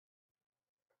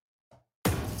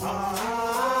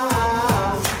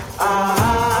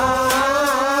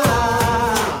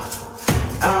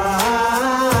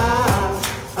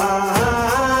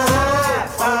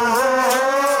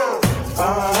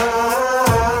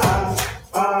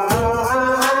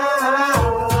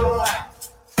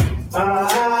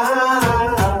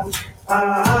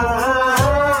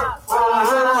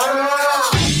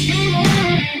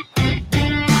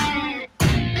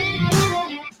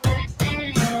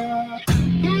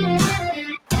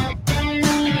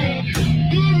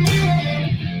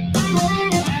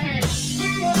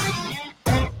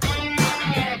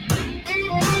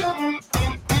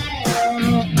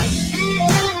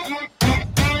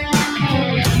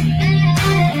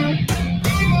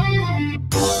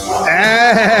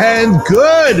And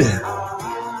good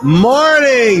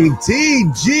morning,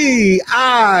 TGIF.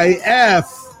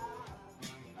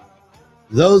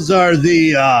 Those are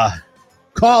the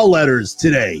call letters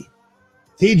today.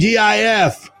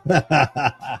 TGIF.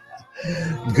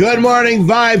 Good morning,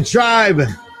 Vibe Tribe.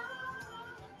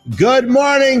 Good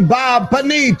morning, Bob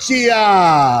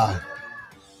Panicia.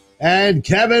 And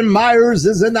Kevin Myers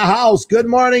is in the house. Good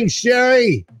morning,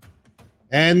 Sherry.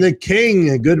 And the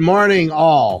King. Good morning,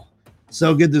 all.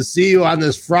 So good to see you on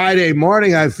this Friday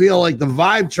morning. I feel like the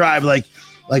Vibe Tribe, like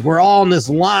we're all in this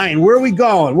line. Where are we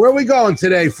going? Where are we going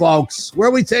today, folks? Where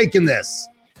are we taking this?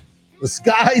 The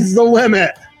sky's the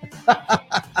limit.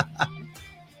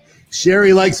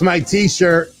 Sherry likes my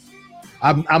T-shirt.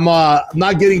 I'm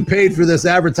not getting paid for this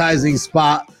advertising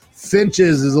spot.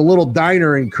 Finch's is a little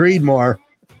diner in Creedmoor.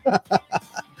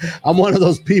 I'm one of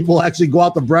those people who actually go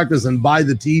out to breakfast and buy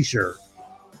the T-shirt.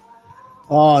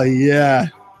 Oh, yeah.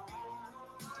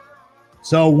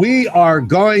 So we are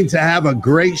going to have a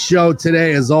great show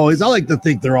today, as always. I like to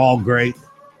think they're all great.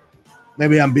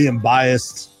 Maybe I'm being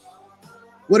biased.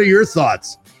 What are your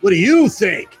thoughts? What do you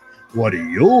think? What do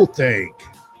you think?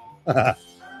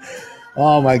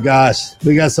 Oh, my gosh.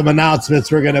 We got some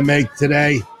announcements we're going to make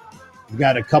today. We've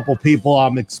got a couple people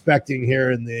I'm expecting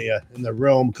here in the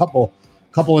room. Couple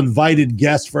invited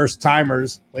guests,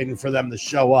 first-timers, waiting for them to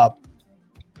show up.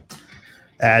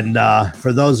 And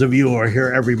for those of you who are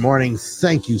here every morning,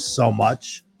 thank you so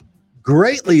much.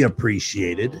 Greatly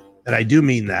appreciated. And I do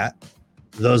mean that.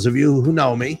 For those of you who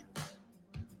know me,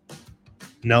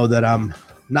 know that I'm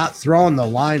not throwing the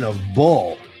line of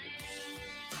bull.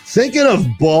 Thinking of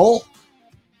bull,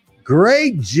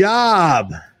 great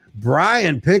job,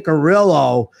 Brian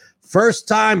Picarillo. First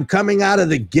time coming out of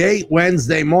the gate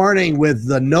Wednesday morning with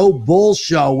the No Bull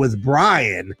Show with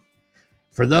Brian.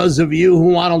 For those of you who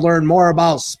want to learn more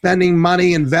about spending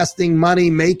money, investing money,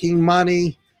 making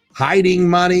money, hiding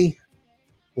money,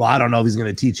 well, I don't know if he's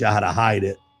going to teach you how to hide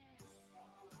it.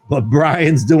 But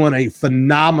Brian's doing a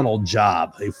phenomenal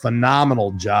job,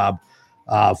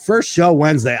 First show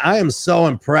Wednesday. I am so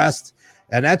impressed.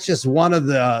 And that's just one of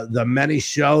the many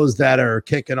shows that are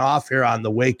kicking off here on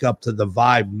the Wake Up to the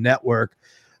Vibe Network,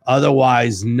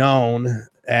 otherwise known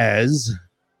as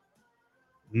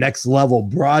Next Level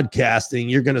Broadcasting.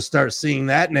 You're going to start seeing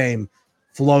that name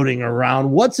floating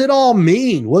around. What's it all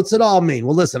mean? Well,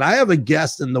 listen, I have a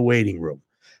guest in the waiting room.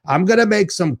 I'm going to make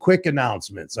some quick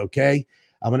announcements, okay?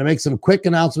 Hold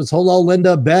on,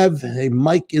 Linda, Bev. Hey,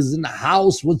 Mike is in the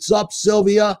house. What's up,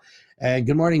 Sylvia? And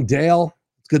good morning, Dale.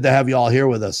 It's good to have you all here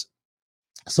with us.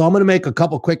 So I'm going to make a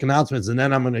couple quick announcements, and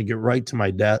then I'm going to get right to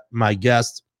my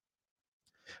guest.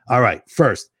 All right,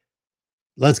 first,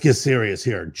 let's get serious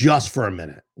here just for a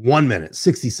minute. 1 minute,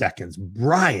 60 seconds.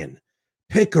 Brian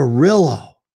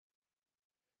Picarillo.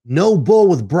 No Bull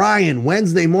with Brian,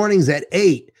 Wednesday mornings at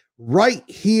 8, right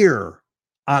here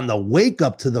on the Wake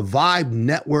Up to the Vibe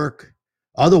Network,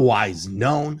 otherwise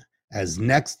known as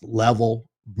Next Level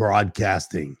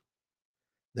Broadcasting.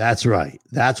 That's right.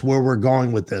 That's where we're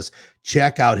going with this.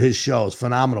 Check out his show. It's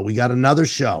phenomenal. We got another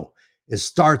show. It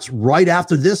starts right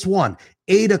after this one,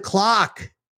 8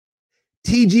 o'clock.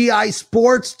 TGI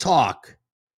Sports Talk,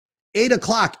 8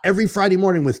 o'clock every Friday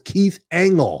morning with Keith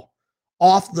Engel.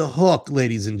 Off the hook,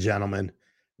 ladies and gentlemen,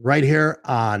 right here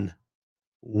on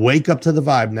Wake Up to the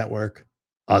Vibe Network,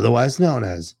 otherwise known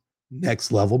as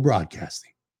Next Level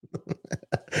Broadcasting.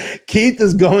 Keith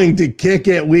is going to kick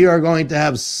it. We are going to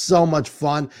have so much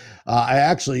fun. I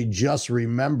actually just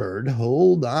remembered.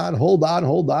 Hold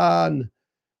on.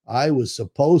 I was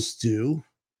supposed to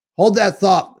hold that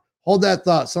thought.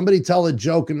 Somebody tell a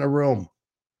joke in the room.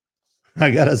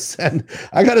 I gotta send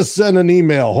an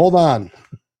email. Hold on.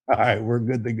 All right, we're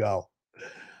good to go.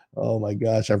 Oh my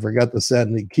gosh, I forgot to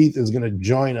send. Keith is going to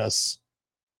join us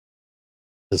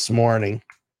this morning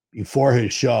before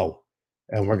his show,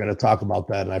 and we're going to talk about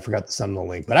that. And I forgot to send him the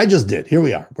link, but I just did. Here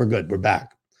we are. We're good. We're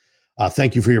back.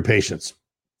 Thank you for your patience.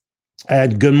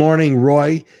 And good morning,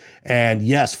 Roy. And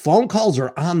yes, phone calls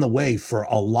are on the way for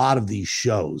a lot of these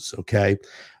shows. Okay.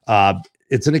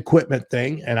 It's an equipment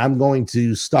thing, and I'm going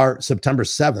to start September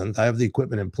 7th. I have the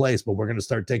equipment in place, but we're going to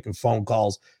start taking phone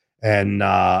calls and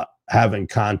having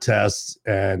contests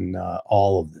and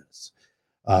all of this.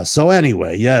 So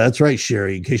anyway, yeah, that's right,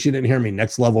 Sherry. In case you didn't hear me,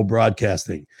 Next Level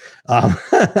Broadcasting.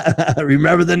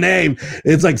 Remember the name.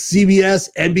 It's like CBS,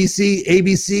 NBC,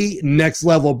 ABC, Next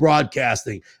Level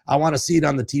Broadcasting. I want to see it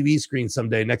on the TV screen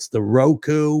someday next to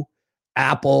Roku,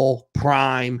 Apple,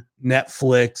 Prime,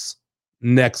 Netflix,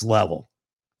 Next Level.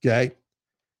 Okay?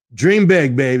 Dream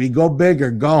big, baby. Go big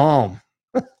or go home.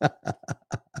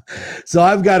 So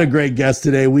I've got a great guest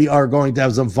today. We are going to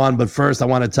have some fun, but first I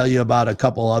want to tell you about a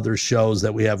couple other shows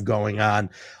that we have going on.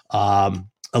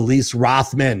 Elise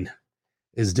Rothman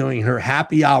is doing her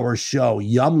happy hour show,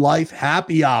 Yum Life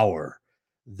Happy Hour.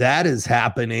 That is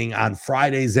happening on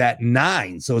Fridays at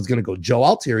 9. So it's going to go Joe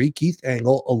Altieri, Keith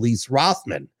Engel, Elise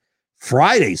Rothman.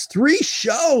 Fridays, 3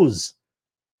 shows.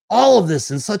 All of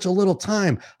this in such a little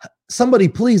time. Somebody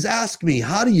please ask me,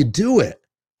 how do you do it?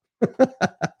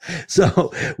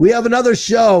 So we have another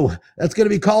show that's going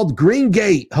to be called Green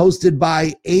Gate, hosted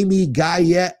by Amy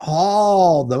Guyette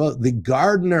Hall, the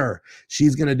gardener.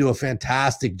 She's going to do a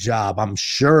fantastic job. I'm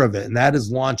sure of it. And that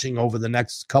is launching over the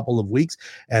next couple of weeks.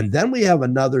 And then we have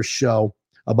another show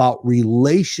about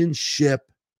relationship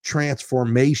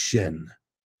transformation.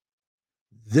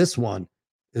 This one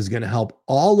is going to help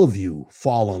all of you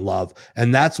fall in love.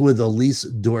 And that's with Elise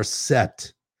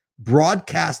Dorset,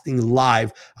 broadcasting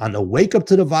live on the Wake Up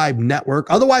to the Vibe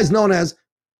network, otherwise known as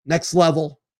Next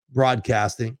Level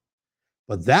Broadcasting.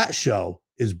 But that show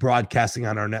is broadcasting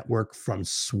on our network from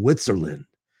Switzerland.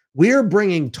 We are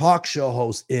bringing talk show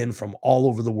hosts in from all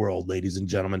over the world, ladies and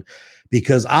gentlemen,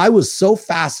 because I was so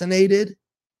fascinated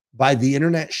by the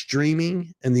internet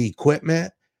streaming and the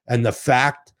equipment and the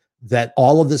fact that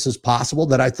all of this is possible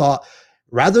that I thought,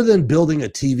 rather than building a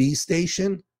TV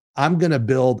station, I'm going to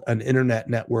build an internet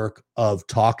network of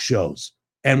talk shows.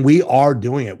 And we are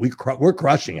doing it. We're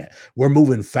crushing it. We're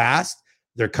moving fast.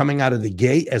 They're coming out of the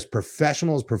gate as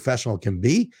professional can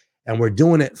be. And we're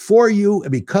doing it for you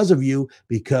and because of you,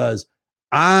 because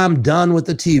I'm done with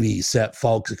the TV set,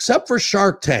 folks, except for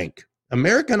Shark Tank,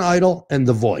 American Idol, and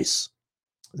The Voice.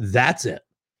 That's it.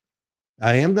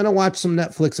 I am going to watch some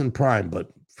Netflix and Prime, but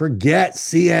forget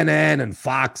CNN and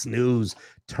Fox News.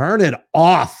 Turn it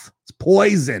off.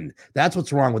 Poison. That's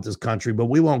what's wrong with this country, but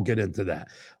we won't get into that.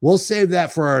 We'll save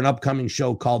that for an upcoming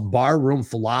show called Barroom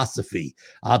Philosophy.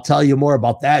 I'll tell you more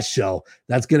about that show.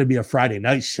 That's going to be a Friday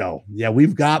night show. Yeah,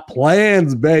 we've got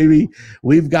plans, baby.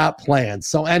 We've got plans.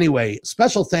 So anyway,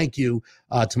 special thank you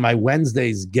to my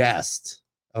Wednesday's guest.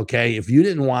 Okay, if you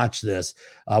didn't watch this,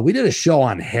 we did a show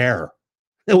on hair.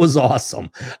 It was awesome.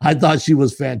 I thought she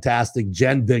was fantastic.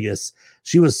 Jen Biggis.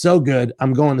 She was so good.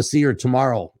 I'm going to see her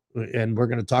tomorrow, and we're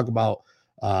going to talk about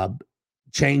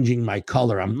changing my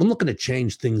color. I'm looking to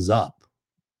change things up.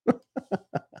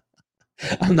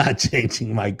 I'm not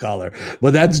changing my color,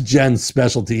 but that's Jen's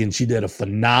specialty, and she did a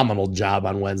phenomenal job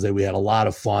on Wednesday. We had a lot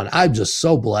of fun. I'm just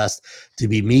so blessed to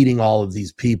be meeting all of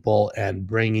these people and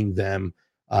bringing them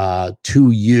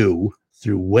to you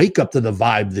through Wake Up to the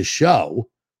Vibe, the show,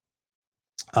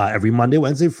 every Monday,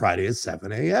 Wednesday, Friday at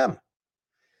 7 a.m.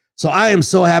 So I am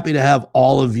so happy to have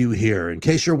all of you here. In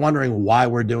case you're wondering why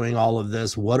we're doing all of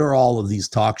this, what are all of these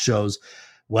talk shows?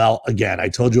 Well, again, I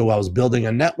told you I was building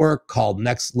a network called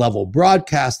Next Level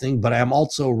Broadcasting, but I am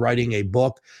also writing a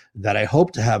book that I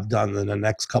hope to have done in the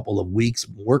next couple of weeks.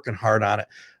 I'm working hard on it.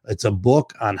 It's a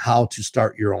book on how to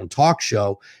start your own talk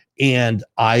show. And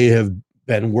I have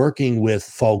been working with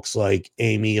folks like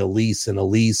Amy, Elise,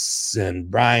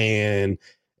 and Brian,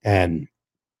 and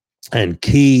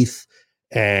Keith,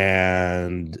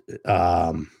 and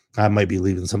I might be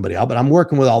leaving somebody out, but I'm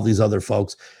working with all these other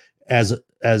folks as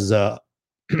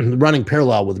running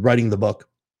parallel with writing the book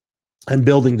and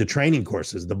building the training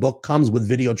courses. The book comes with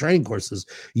video training courses.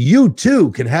 You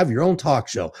too can have your own talk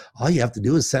show. All you have to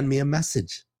do is send me a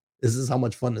message. This is how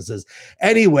much fun this is.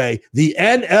 Anyway, the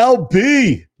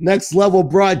NLB, Next Level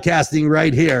Broadcasting,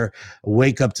 right here.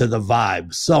 Wake Up to the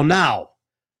Vibe. So now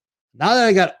that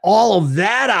I got all of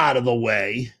that out of the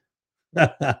way,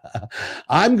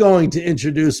 I'm going to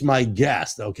introduce my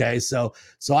guest. Okay, so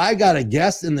I got a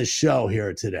guest in the show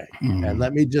here today, and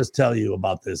let me just tell you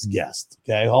about this guest.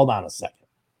 Okay, hold on a second.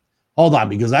 Hold on,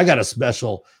 because I got a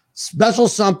special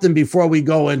something before we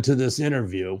go into this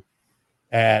interview,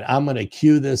 and I'm going to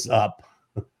cue this up,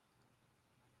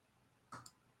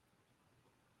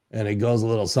 and it goes a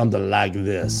little something like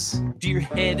this. Your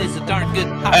head is a darn good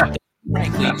hot.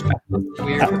 Frankly,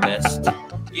 we're the best.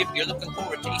 If you're looking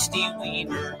for a tasty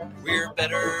wiener, we're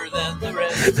better than the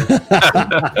rest.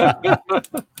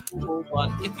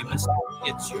 But if you miss it,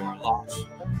 it's your loss.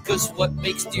 Because what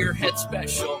makes Deerhead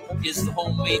special is the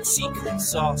homemade secret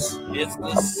sauce. It's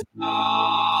the sauce,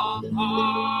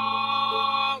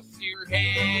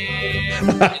 Deerhead.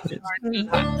 It's a darn good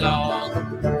hot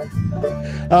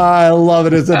dog. I love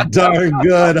it. It's a darn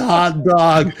good hot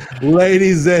dog,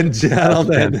 ladies and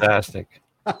gentlemen. Fantastic.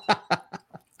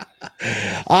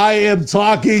 I am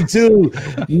talking to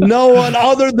no one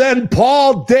other than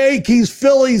Paul Dake. He's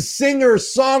Philly's singer,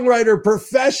 songwriter,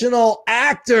 professional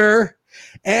actor,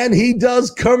 and he does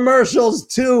commercials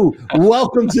too.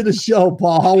 Welcome to the show,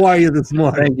 Paul. How are you this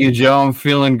morning? Thank you, Joe. I'm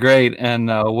feeling great. And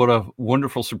what a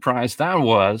wonderful surprise that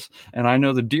was. And I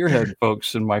know the Deerhead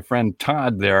folks and my friend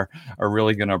Todd there are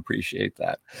really going to appreciate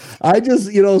that. I just,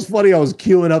 it's funny. I was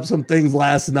queuing up some things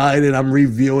last night and I'm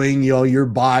reviewing, your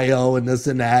bio and this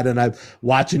and that. And I'm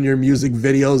watching your music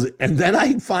videos. And then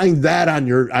I find that on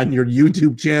your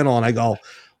YouTube channel. And I go,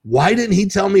 why didn't he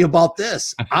tell me about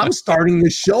this? I'm starting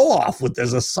the show off with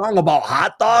there's a song about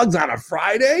hot dogs on a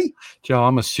Friday. Joe,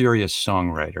 I'm a serious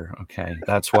songwriter. Okay.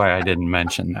 That's why I didn't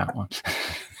mention that one.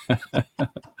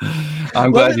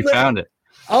 I'm glad you found it.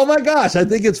 Oh my gosh. I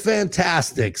think it's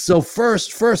fantastic. So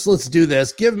first, let's do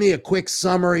this. Give me a quick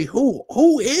summary. Who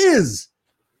is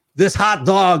this hot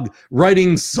dog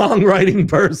songwriting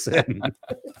person?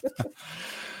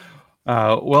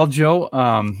 Well,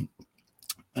 Joe,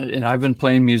 and I've been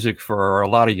playing music for a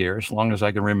lot of years, as long as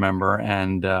I can remember.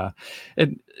 And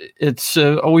it's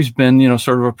always been,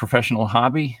 sort of a professional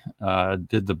hobby.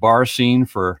 Did the bar scene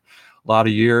for a lot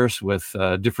of years with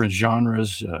different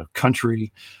genres,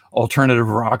 country, alternative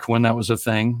rock when that was a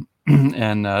thing.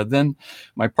 And then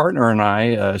my partner and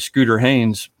I, Scooter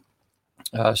Haynes,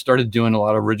 started doing a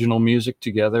lot of original music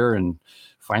together and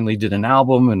finally did an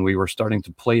album. And we were starting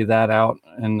to play that out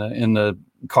in the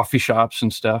coffee shops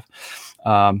and stuff.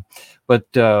 But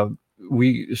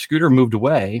Scooter moved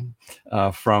away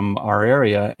from our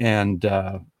area, and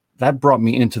that brought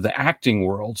me into the acting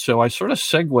world. So I sort of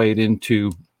segued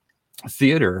into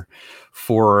theater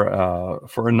for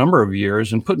a number of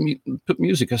years and put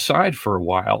music aside for a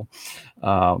while.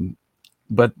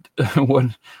 But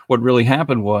what really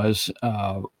happened was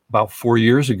about 4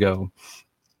 years ago,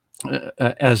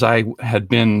 as I had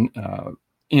been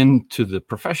into the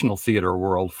professional theater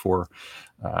world for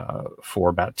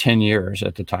about 10 years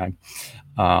at the time.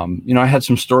 I had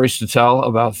some stories to tell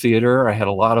about theater. I had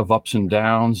a lot of ups and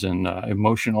downs and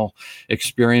emotional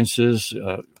experiences,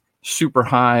 super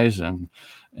highs and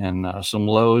some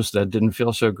lows that didn't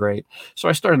feel so great. So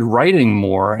I started writing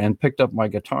more and picked up my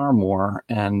guitar more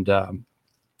and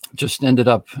just ended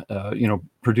up,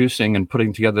 producing and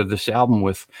putting together this album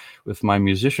with my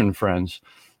musician friends.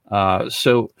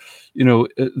 So,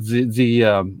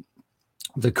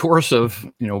 the course of,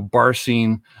 bar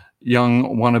scene,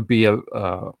 young, want to be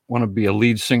a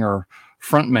lead singer,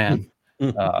 frontman,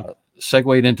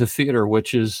 segued into theater,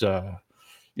 which is, a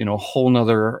whole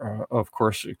nother, of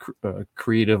course,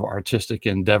 creative, artistic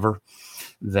endeavor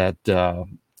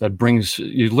that brings,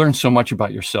 you learn so much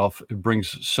about yourself. It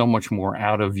brings so much more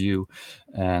out of you.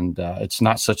 And it's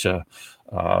not such a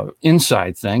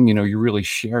inside thing, you're really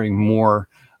sharing more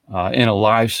in a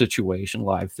live situation,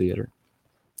 live theater.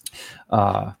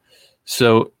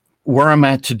 So where I'm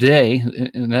at today,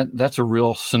 and that's a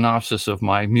real synopsis of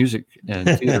my music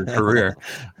and theater career.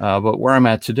 But where I'm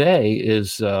at today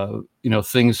is,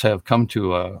 things have come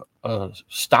to a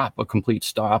complete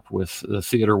stop with the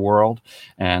theater world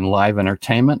and live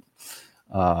entertainment.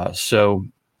 So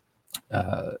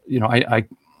I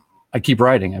keep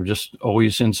writing. I'm just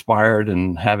always inspired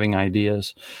and having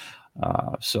ideas.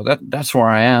 So that's where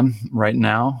I am right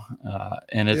now.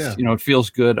 And it's, it feels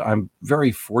good. I'm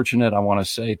very fortunate, I want to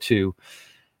say, to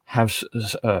have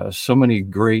so many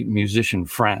great musician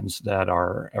friends that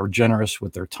are generous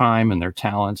with their time and their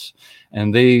talents.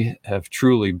 And they have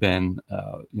truly been,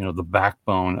 the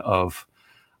backbone of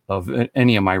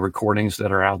any of my recordings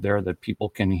that are out there that people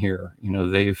can hear.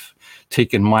 They've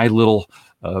taken my little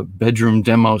bedroom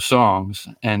demo songs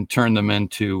and turned them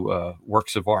into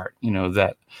works of art,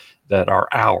 that are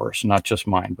ours, not just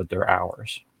mine, but they're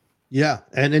ours. Yeah.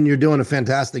 And then you're doing a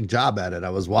fantastic job at it. I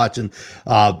was watching,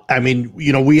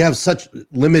 we have such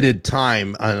limited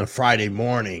time on a Friday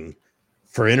morning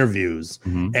for interviews.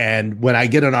 Mm-hmm. And when I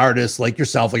get an artist like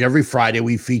yourself, like every Friday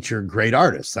we feature great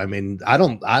artists. I mean,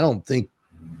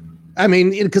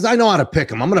 because I know how to pick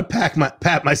them. I'm going to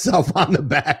pat myself on the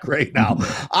back right now.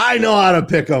 I know how to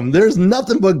pick them. There's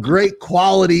nothing but great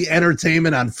quality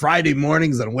entertainment on Friday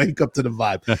mornings and Wake Up to the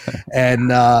Vibe. And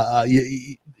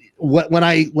when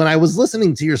I was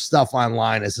listening to your stuff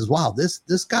online, I says, wow,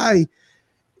 this guy,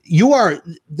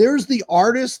 there's the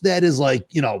artist that is like,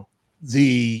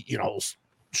 the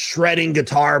shredding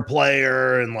guitar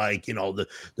player and like,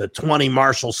 the 20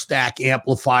 Marshall stack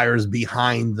amplifiers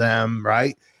behind them,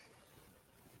 right?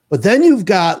 But then you've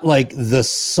got like the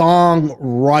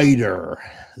songwriter,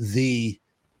 the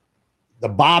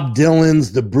Bob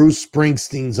Dylans, the Bruce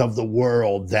Springsteens of the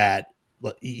world, that,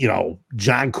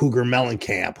 John Cougar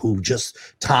Mellencamp,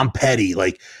 Tom Petty,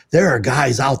 like there are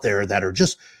guys out there that are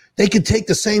they could take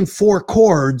the same 4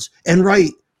 chords and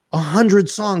write 100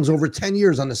 songs over 10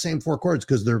 years on the same 4 chords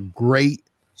because they're great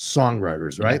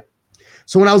songwriters, right? Yeah.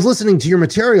 So when I was listening to your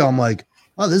material, I'm like,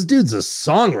 oh, this dude's a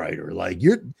songwriter. Like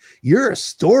you're a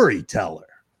storyteller.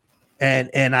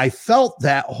 And I felt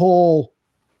that whole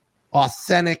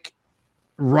authentic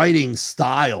writing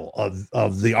style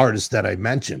of the artist that I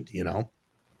mentioned,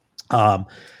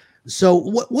 so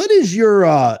what is your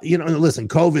listen,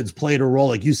 COVID's played a role.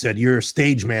 Like you said, you're a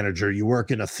stage manager, you work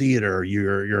in a theater,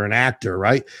 you're an actor,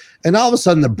 right? And all of a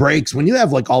sudden the breaks, when you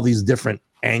have like all these different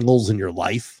angles in your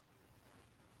life,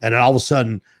 and then all of a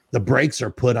sudden the brakes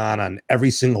are put on every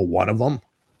single one of them.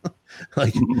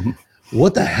 Like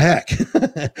what the heck?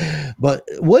 But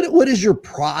what is your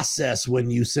process when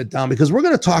you sit down? Because we're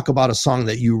going to talk about a song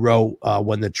that you wrote,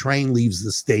 When the Train Leaves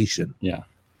the Station. Yeah.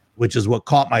 Which is what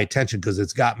caught my attention because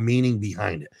it's got meaning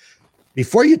behind it.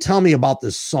 Before you tell me about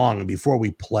this song and before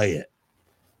we play it,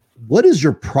 what is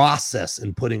your process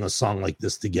in putting a song like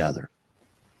this together?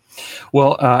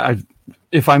 Well,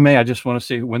 if I may, I just want to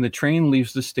say, When the Train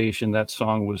Leaves the Station, that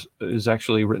song is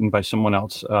actually written by someone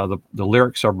else. The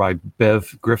lyrics are by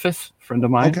Bev Griffith, friend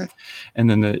of mine. Okay. And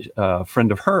then the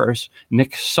friend of hers,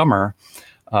 Nick Summer,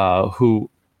 who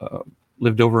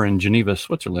lived over in Geneva,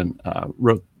 Switzerland,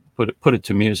 put it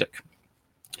to music.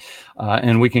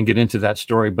 And we can get into that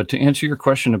story. But to answer your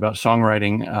question about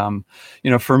songwriting,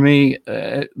 for me,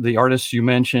 the artists you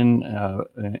mentioned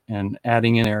and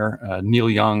adding in there Neil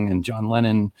Young and John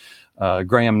Lennon,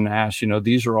 Graham Nash,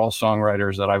 these are all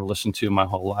songwriters that I've listened to my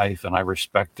whole life, and I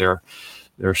respect their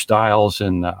styles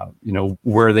and,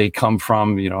 where they come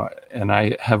from, and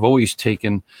I have always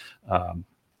taken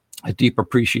a deep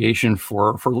appreciation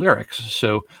for lyrics.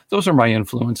 So those are my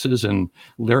influences, and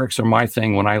lyrics are my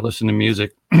thing when I listen to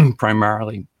music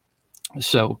primarily.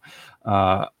 So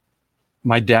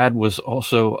my dad was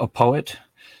also a poet,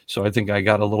 so I think I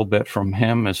got a little bit from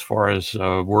him as far as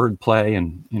wordplay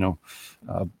and,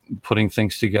 putting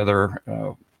things together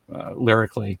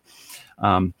lyrically.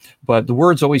 But the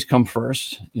words always come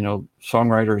first.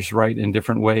 Songwriters write in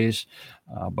different ways.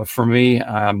 But for me,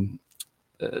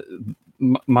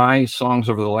 my songs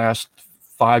over the last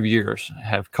 5 years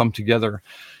have come together.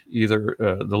 Either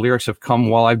the lyrics have come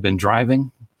while I've been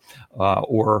driving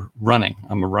or running.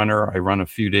 I'm a runner. I run a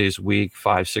few days a week,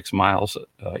 5-6 miles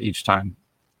each time.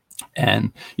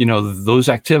 And, those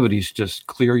activities just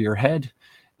clear your head,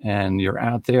 and you're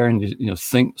out there and,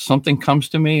 think something comes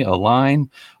to me, a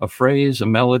line, a phrase, a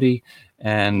melody,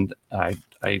 and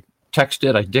I text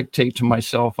it, I dictate to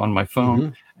myself on my phone.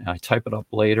 Mm-hmm. And I type it up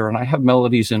later, and I have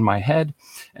melodies in my head,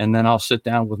 and then I'll sit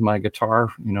down with my guitar,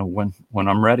 when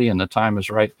I'm ready and the time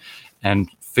is right, and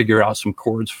figure out some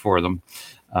chords for them.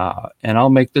 And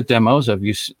I'll make the demos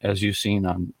as you've seen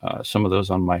on some of those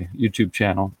on my YouTube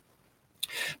channel.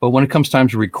 But when it comes time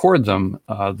to record them,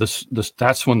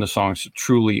 that's when the songs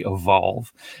truly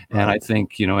evolve. And I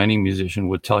think, any musician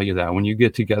would tell you that when you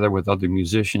get together with other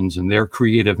musicians and their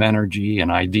creative energy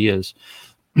and ideas,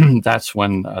 that's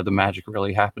when the magic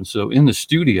really happens. So in the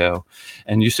studio,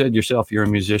 and you said yourself, you're a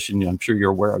musician, I'm sure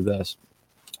you're aware of this.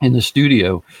 In the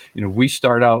studio, we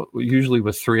start out usually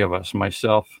with 3 of us,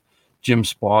 myself, Jim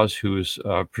Spaz, who's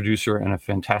a producer and a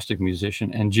fantastic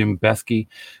musician, and Jim Bethke,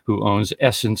 who owns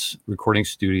Essence Recording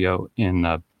Studio in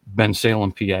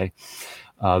Bensalem,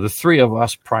 PA. The 3 of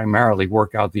us primarily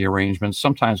work out the arrangements.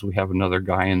 Sometimes we have another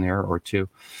guy in there or 2.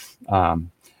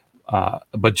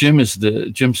 But Jim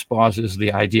Spaz is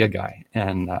the idea guy.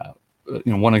 And,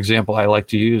 one example I like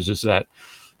to use is that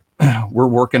we're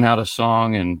working out a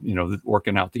song and,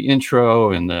 working out the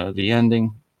intro and the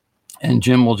ending. And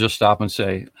Jim will just stop and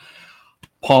say,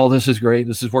 Paul, this is great.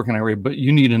 This is working out great, but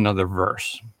you need another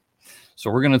verse.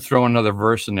 So we're going to throw another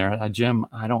verse in there. Jim,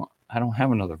 I don't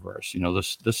have another verse.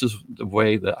 This is the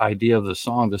way, the idea of the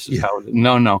song. This is how.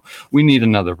 No, we need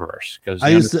another verse because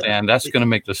that's going to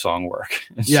make the song work.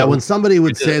 So when somebody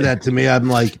would say that to me, I'm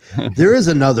like, there is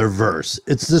another verse.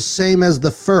 It's the same as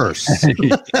the first.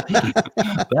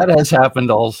 That has happened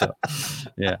also.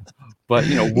 Yeah. But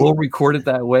we'll record it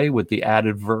that way with the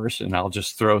added verse, and I'll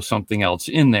just throw something else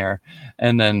in there.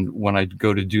 And then when I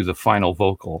go to do the final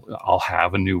vocal, I'll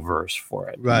have a new verse for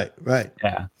it. Right.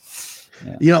 Yeah.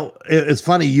 It's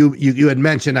funny. You had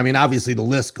mentioned, I mean, obviously the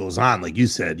list goes on, like you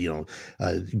said,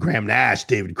 Graham Nash,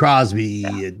 David Crosby,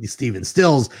 Stephen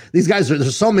Stills. These guys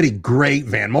there's so many great,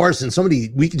 Van Morrison, so many,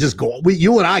 we could just go,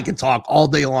 you and I could talk all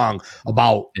day long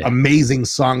about amazing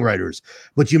songwriters.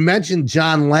 But you mentioned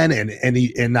John Lennon,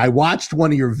 and I watched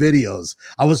one of your videos.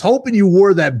 I was hoping you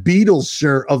wore that Beatles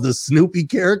shirt of the Snoopy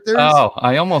characters. Oh,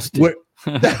 I almost did.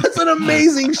 That's an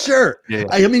amazing shirt. Yeah.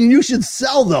 I mean, you should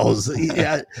sell those.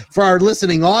 For our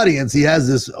listening audience, he has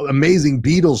this amazing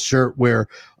Beatles shirt where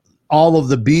all of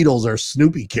the Beatles are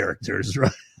Snoopy characters,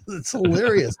 right? It's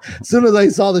hilarious. As soon as I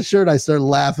saw the shirt, I started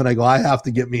laughing. I go, I have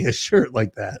to get me a shirt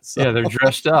like that. So. Yeah, they're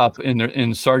dressed up in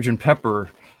Sgt.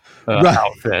 Pepper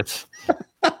outfits.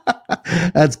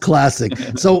 That's classic.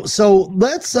 So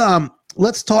let's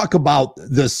talk about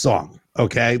this song,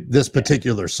 okay? This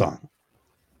particular song.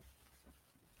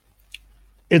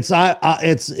 It's when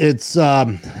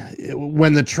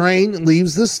the train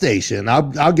leaves the station.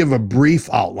 I'll give a brief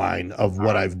outline of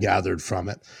what I've gathered from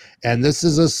it. And this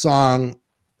is a song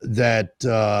that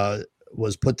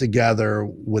was put together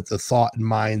with the thought in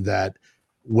mind that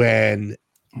when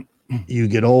you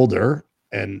get older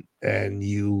and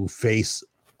you face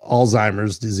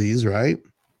Alzheimer's disease, right?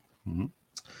 Mm-hmm.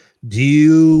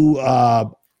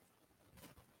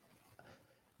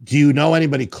 Do you know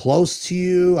anybody close to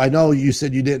you? I know you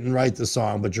said you didn't write the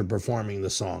song, but you're performing the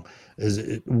song.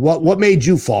 What made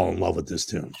you fall in love with this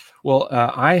tune? Well,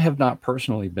 I have not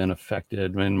personally been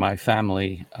affected in my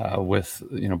family with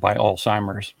by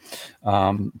Alzheimer's,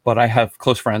 but I have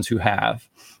close friends who have.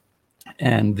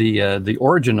 And the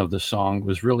origin of the song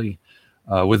was really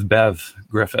with Bev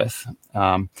Griffith.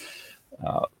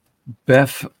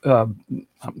 Bev,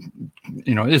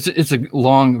 it's a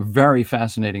long, very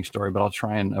fascinating story, but I'll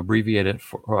try and abbreviate it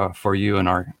for you and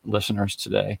our listeners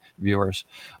today, viewers.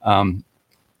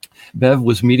 Bev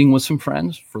was meeting with some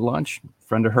friends for lunch. A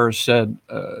friend of hers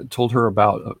told her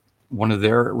about one of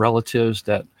their relatives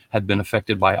that had been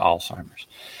affected by Alzheimer's.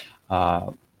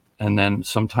 And then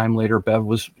sometime later, Bev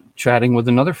was chatting with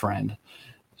another friend.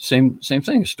 Same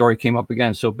thing. The story came up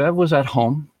again. So Bev was at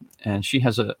home, and she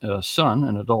has a son,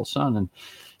 an adult son, and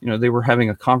they were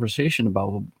having a conversation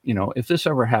about, if this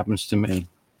ever happens to me,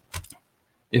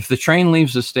 if the train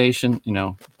leaves the station,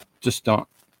 just don't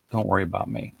worry about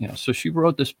me. So she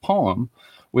wrote this poem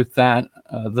with that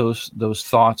those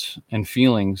thoughts and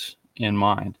feelings in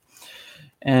mind,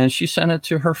 and she sent it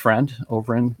to her friend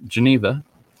over in Geneva,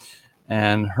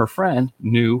 and her friend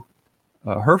knew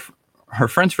her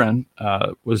friend's friend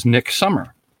was Nick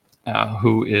Summer.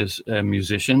 Who is a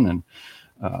musician and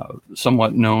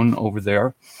somewhat known over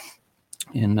there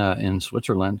in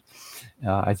Switzerland,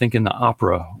 I think in the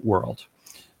opera world.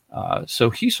 So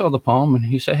he saw the poem and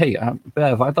he said, "Hey,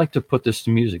 Bev, I'd like to put this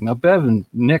to music." Now, Bev and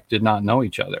Nick did not know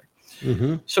each other.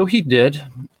 Mm-hmm. So he did.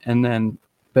 And then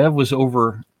Bev was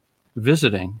over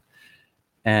visiting,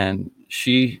 and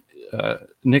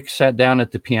Nick sat down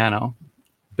at the piano.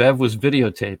 Bev was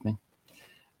videotaping,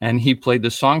 and he played the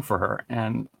song for her.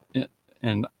 And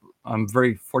I'm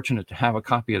very fortunate to have a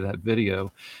copy of that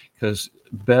video, because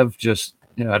Bev just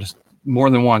more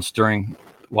than once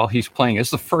while he's playing,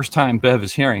 it's the first time Bev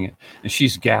is hearing it, and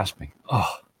she's gasping.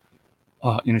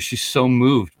 She's so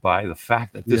moved by the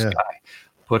fact that this guy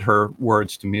put her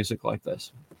words to music like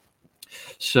this.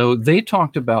 So they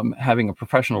talked about having a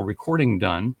professional recording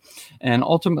done, and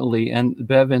ultimately, and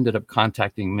Bev ended up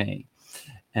contacting me.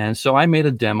 And so I made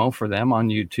a demo for them on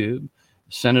YouTube,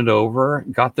 sent it over,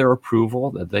 got their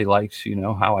approval that they liked,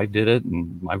 how I did it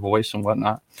and my voice and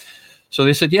whatnot. So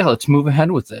they said, yeah, let's move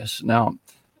ahead with this. Now,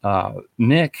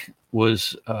 Nick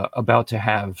was about to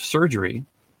have surgery.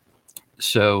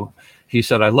 So he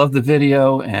said, I love the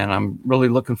video and I'm really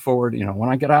looking forward, when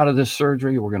I get out of this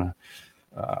surgery, we're going to,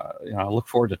 I look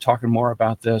forward to talking more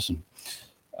about this. And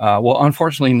well,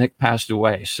 unfortunately, Nick passed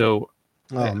away. So,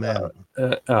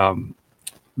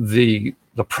 the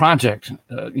project,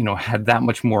 had that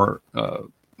much more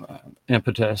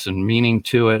impetus and meaning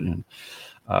to it. And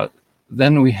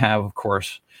then we have, of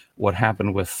course, what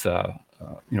happened with,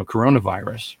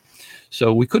 coronavirus.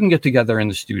 So we couldn't get together in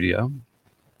the studio.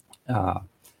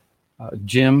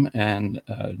 Jim and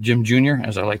Jim Jr.,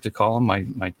 as I like to call him,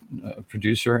 my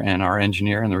producer and our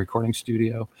engineer in the recording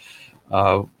studio,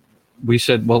 we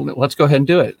said, well, let's go ahead and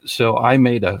do it. So I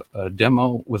made a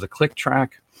demo with a click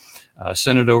track.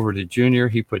 Sent it over to Junior.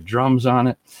 He put drums on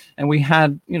it, and we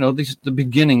had, the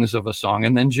beginnings of a song.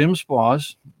 And then Jim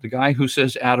Spaz, the guy who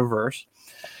says add a verse,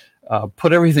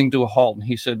 put everything to a halt. And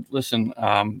he said, listen,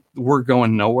 we're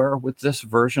going nowhere with this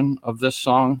version of this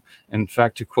song. In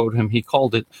fact, to quote him, he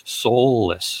called it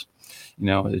soulless.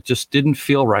 It just didn't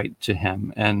feel right to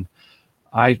him. And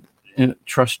I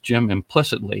trust Jim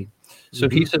implicitly. So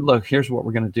he said, look, here's what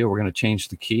we're going to do. We're going to change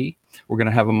the key. We're going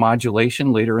to have a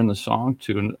modulation later in the song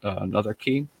to another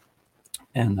key.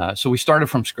 And so we started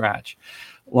from scratch.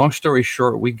 Long story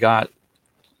short, we got,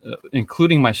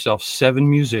 including myself, 7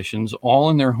 musicians, all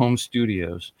in their home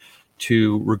studios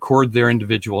to record their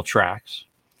individual tracks.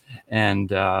 And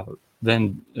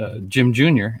then Jim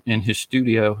Jr. in his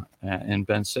studio in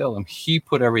Bensalem, he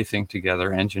put everything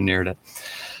together, engineered it.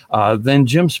 Then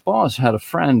Jim Spaws had a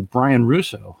friend, Brian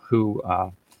Russo, who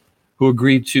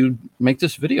agreed to make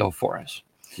this video for us.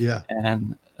 Yeah.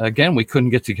 And again, we couldn't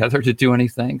get together to do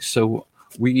anything. So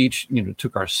we each,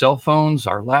 took our cell phones,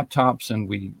 our laptops, and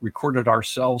we recorded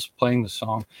ourselves playing the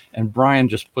song. And Brian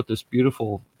just put this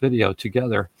beautiful video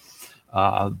together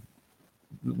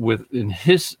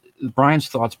Brian's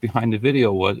thoughts behind the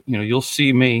video was, you'll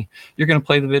see me. You're going to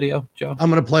play the video, Joe? I'm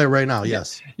going to play it right now.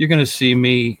 Yes. You're going to see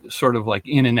me sort of like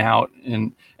in and out.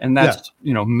 And that's,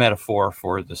 metaphor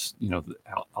for this, the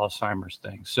Alzheimer's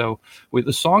thing. So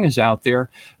the song is out there.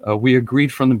 We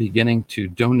agreed from the beginning to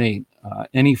donate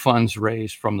any funds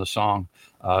raised from the song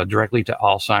directly to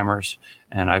Alzheimer's.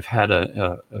 And I've had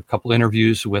a couple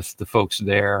interviews with the folks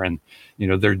there, and,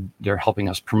 they're helping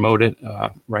us promote it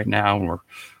right now. And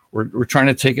we're trying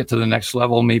to take it to the next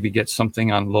level, maybe get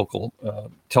something on local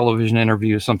television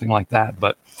interviews, something like that.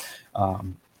 But,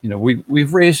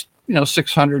 we've raised,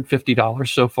 $650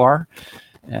 so far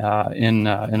in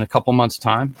a couple months'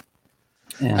 time.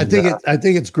 And, I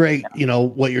think it's great,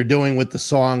 what you're doing with the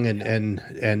song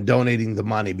and donating the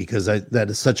money, because that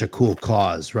is such a cool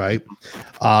cause, right?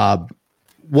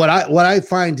 What I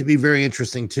find to be very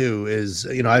interesting too is,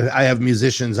 I have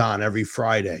musicians on every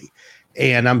Friday,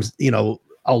 and I'm,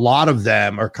 a lot of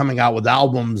them are coming out with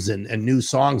albums and new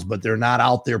songs, but they're not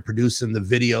out there producing the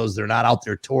videos. They're not out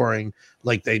there touring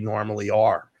like they normally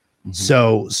are.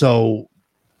 Mm-hmm. So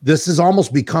this has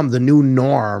almost become the new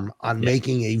norm on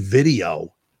making a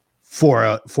video for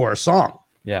a song.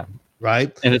 Yeah.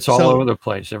 Right. And it's all over the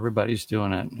place. Everybody's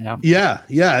doing it. Yeah.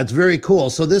 Yeah. It's very cool.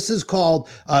 So this is called,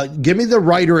 give me the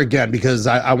writer again, because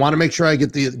I want to make sure I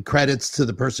get the credits to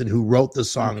the person who wrote the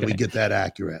song and we get that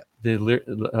accurate.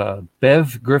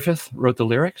 Bev Griffith wrote the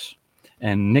lyrics,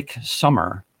 and Nick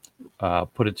Summer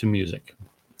put it to music.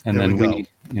 And then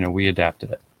we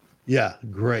adapted it. Yeah,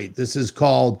 great. This is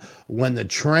called When the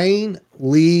Train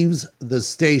Leaves the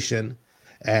Station,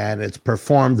 and it's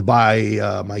performed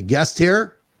by my guest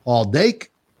here, Paul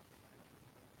Dake,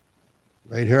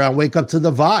 right here on Wake Up to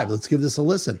the Vibe. Let's give this a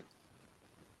listen.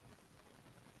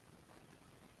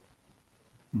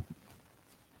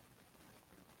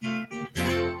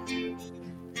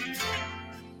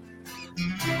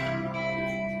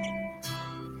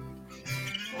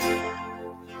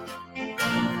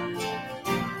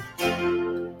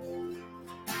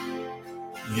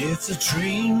 If the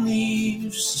train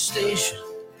leaves the station,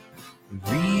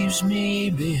 it leaves me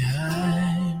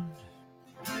behind.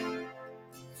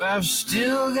 If I've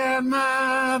still got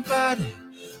my body,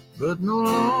 but no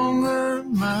longer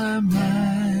my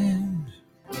mind.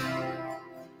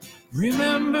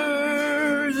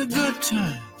 Remember the good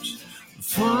times, the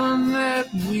fun that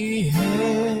we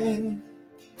had.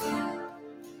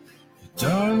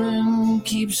 Darling,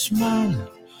 keep smiling,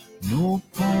 no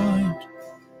point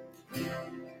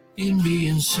in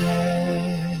being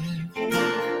sad.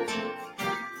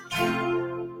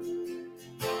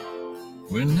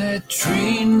 When that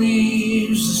train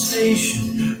leaves the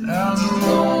station, I'll no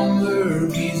longer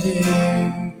be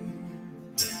there.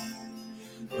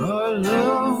 Our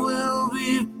love will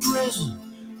be present,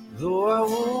 though I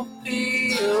won't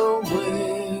be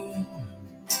aware.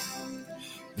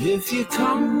 If you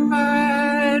come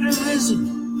by to visit,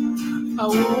 I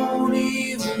won't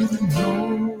even know.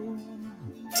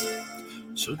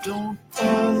 So don't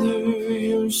bother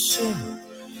yourself,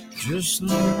 just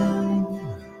learn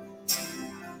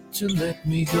to let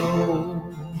me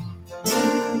go.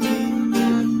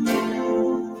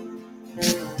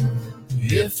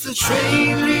 If the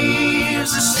train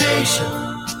leaves the station,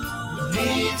 it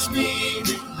leaves me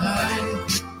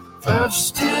behind. If I've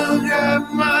still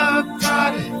got my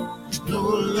body, no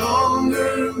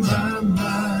longer my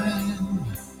mind.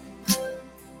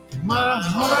 My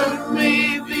heart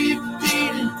may be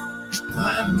beating,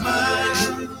 my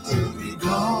mind will be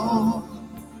gone.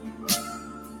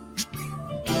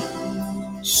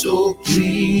 So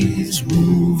please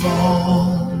move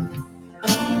on.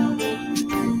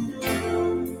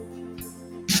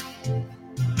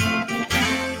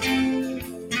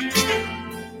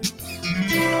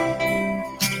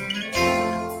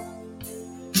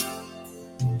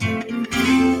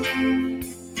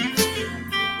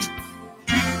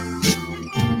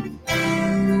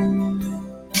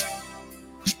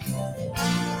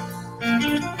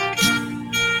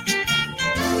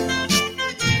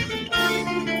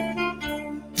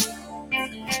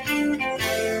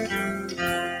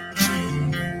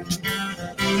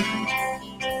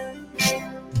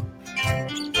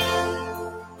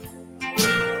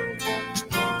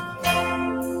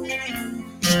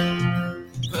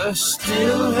 I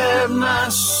still have my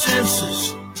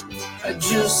senses, I'd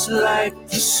just like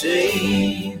to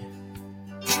say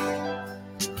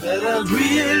that I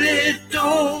really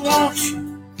don't want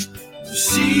you to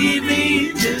see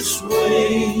me this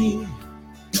way.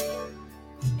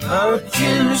 Our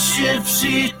kinship's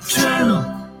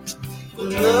eternal, but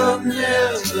love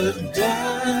never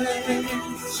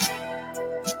dies.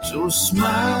 So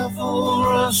smile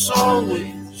for us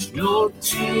always, no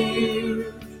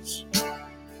tears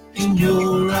in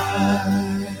your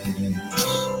eyes.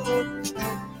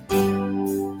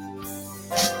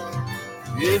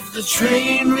 If the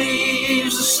train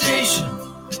leaves the station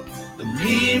and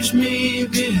leaves me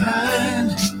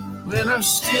behind, when I've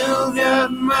still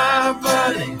got my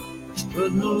body,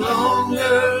 but no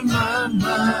longer my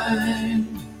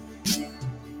mind.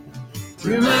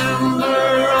 Remember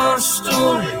our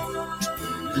story,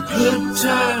 the good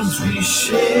times we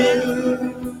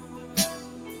shared.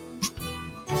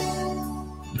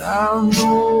 I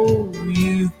know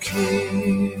you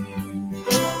care.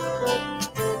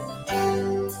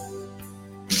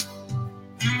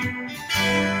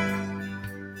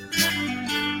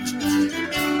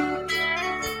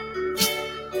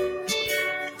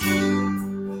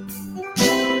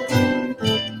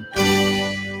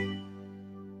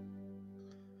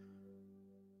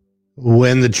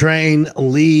 When the train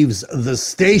leaves the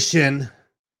station,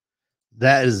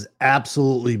 that is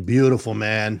absolutely beautiful,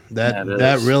 man.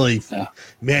 That really, yeah.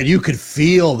 Man, you could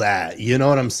feel that. You know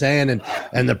what I'm saying?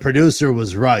 And the producer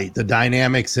was right. The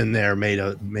dynamics in there made.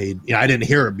 You know, I didn't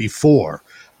hear it before,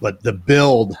 but the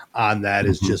build on that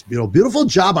is just beautiful. Beautiful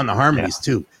job on the harmonies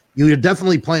too. You're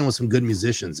definitely playing with some good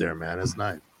musicians there, man. It's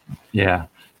nice. Yeah.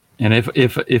 And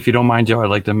if you don't mind, Joe, I'd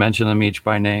like to mention them each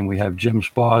by name. We have Jim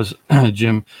Spaz,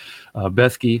 Jim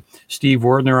Bethke, Steve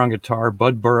Wardner on guitar,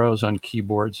 Bud Burrows on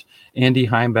keyboards, Andy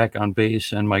Heimbeck on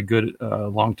bass, and my good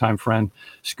longtime friend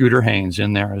Scooter Haynes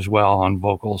in there as well on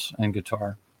vocals and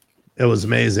guitar. It was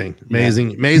amazing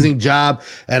job.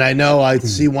 And I know I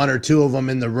see one or two of them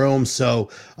in the room. So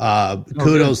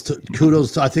kudos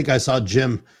to, I think I saw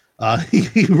Jim.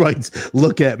 He writes,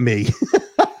 "Look at me."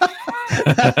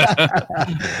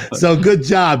 So good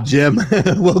job, Jim.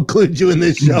 We'll include you in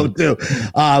this show too.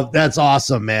 That's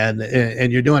awesome, man.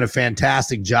 And you're doing a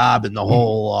fantastic job in the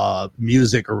whole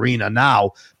music arena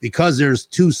now, because there's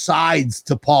two sides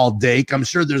to Paul Dake. I'm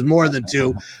sure there's more than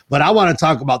two, but I want to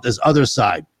talk about this other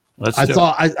side.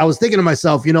 I was thinking to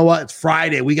myself, you know what? It's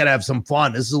Friday. We got to have some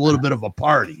fun. This is a little bit of a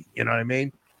party. You know what I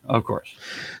mean? Of course.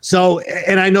 So,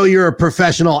 and I know you're a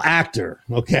professional actor,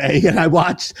 okay? And I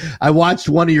watched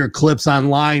one of your clips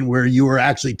online where you were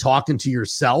actually talking to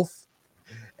yourself,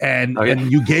 and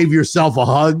you gave yourself a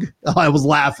hug. I was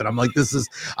laughing. I'm like,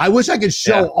 I wish I could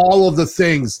show all of the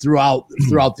things throughout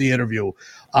the interview.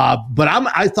 But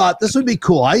I thought this would be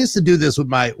cool. I used to do this with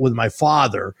my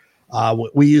father.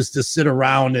 We used to sit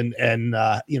around and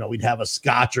you know, we'd have a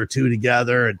scotch or two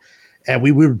together, and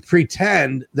we would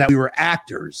pretend that we were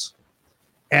actors,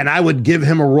 and I would give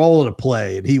him a role to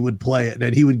play, and he would play it,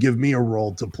 and he would give me a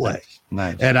role to play.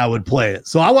 Nice. And I would play it.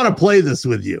 So I want to play this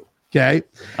with you. Okay.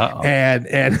 Uh-oh. And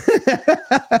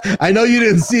I know you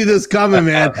didn't see this coming,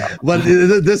 man, but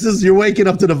you're waking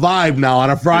up to the vibe now on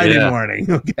a Friday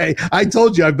morning. Okay. I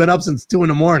told you I've been up since 2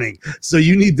 a.m. So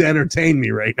you need to entertain me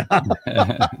right now.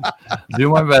 Do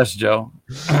my best, Joe.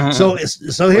 So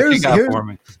here's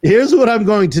what I'm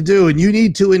going to do. And you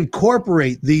need to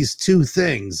incorporate these two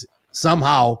things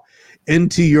somehow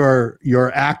into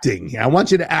your acting. I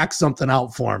want you to act something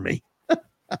out for me.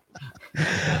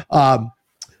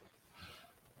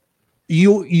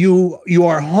 You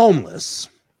are homeless,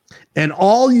 and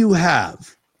all you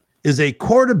have is a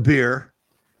quart of beer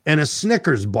and a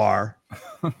Snickers bar,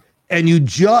 and you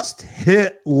just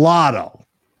hit lotto.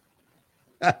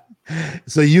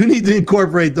 So you need to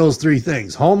incorporate those three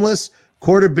things: homeless,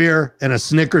 quart of beer, and a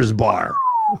Snickers bar.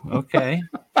 Okay.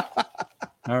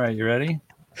 All right, you ready?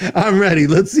 I'm ready.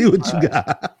 Let's see what you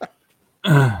got.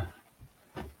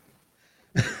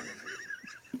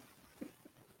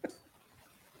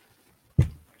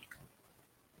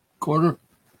 Quarter.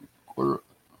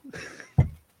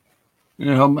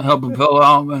 Yeah, help a fellow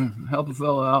out, man. Help a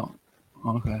fellow out.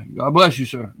 Okay. God bless you,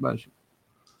 sir. Bless you.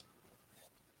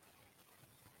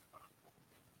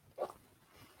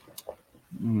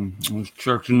 Let's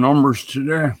check the numbers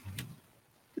today.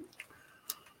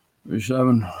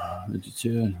 37,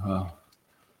 52,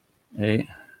 8,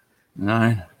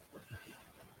 9,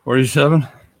 47.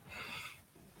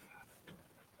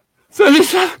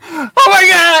 57. Oh my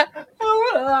God!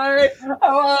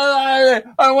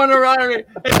 I want to ride.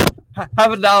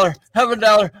 Have $1. Have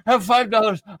 $1. Have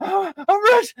 $5. I'm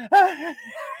rich.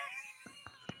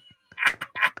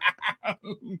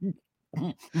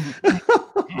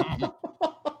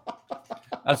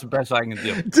 That's the best I can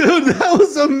do. Dude, that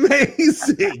was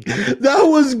amazing. That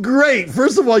was great.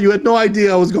 First of all, you had no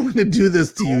idea I was going to do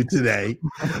this to you today.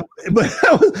 But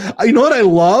you know what I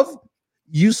love?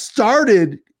 You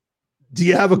started, do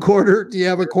you have a quarter? Do you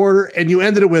have a quarter? And you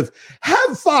ended it with,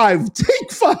 have 5,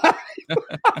 take 5.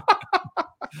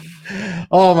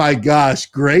 Oh my gosh,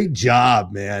 great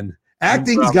job, man.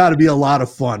 Acting's got to be a lot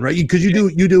of fun, right? Because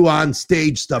you do on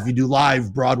stage stuff. You do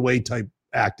live Broadway type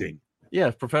acting. Yeah,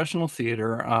 professional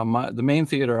theater. The main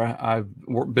theater I've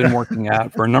been working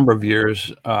at for a number of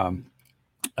years. I've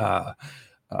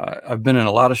been in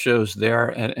a lot of shows there,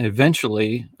 and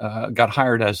eventually got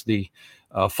hired as the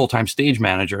full-time stage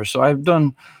manager. So I've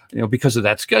done, because of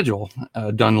that schedule,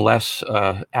 done less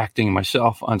acting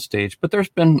myself on stage. But there's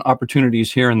been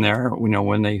opportunities here and there,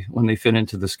 when they fit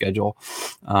into the schedule.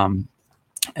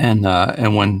 And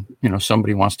when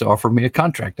somebody wants to offer me a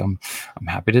contract, I'm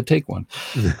happy to take one.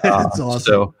 That's awesome.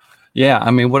 So yeah,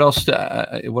 I mean, what else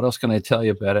can I tell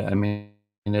you about it? I mean,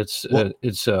 it's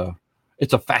a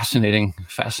fascinating.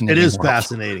 It is world.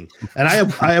 fascinating. And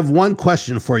I have one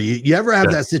question for you. You ever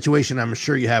have that situation? I'm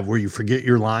sure you have, where you forget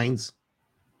your lines.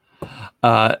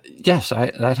 Yes,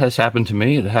 that has happened to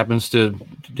me. It happens to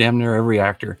damn near every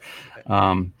actor.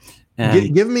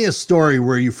 And give me a story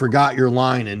where you forgot your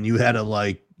line and you had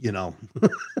to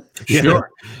Sure.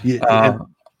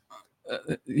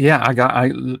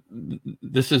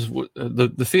 This is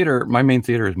the theater. My main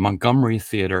theater is Montgomery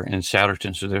Theater in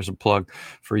Souderton. So there's a plug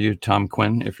for you, Tom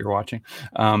Quinn, if you're watching.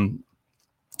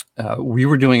 We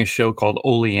were doing a show called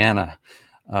Oleana,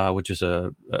 which is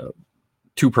a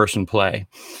 2-person play.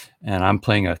 And I'm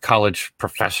playing a college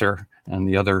professor, and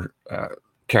the other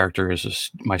character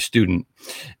is my student.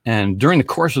 And during the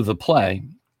course of the play,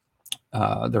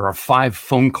 there are 5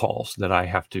 phone calls that I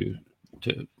have to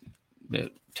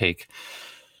take.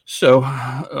 So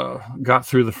got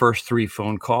through the first 3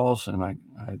 phone calls, and I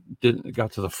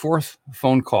got to the 4th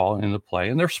phone call in the play,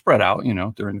 and they're spread out,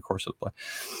 during the course of the play.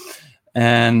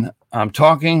 And I'm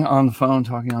talking on the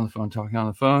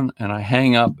phone, and I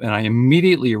hang up, and I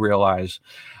immediately realize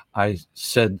I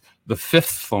said the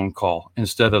 5th phone call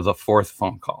instead of the 4th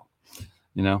phone call.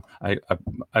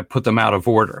 I put them out of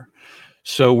order.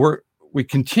 So we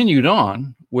continued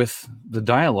on with the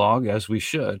dialogue as we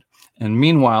should. And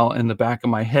meanwhile, in the back of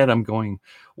my head, I'm going,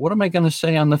 what am I going to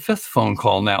say on the 5th phone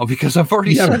call now? Because I've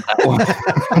already said that one.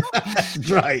 That's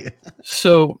right.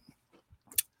 So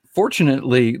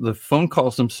fortunately, the phone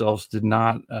calls themselves did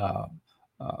not,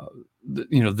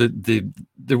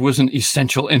 there wasn't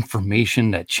essential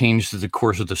information that changed the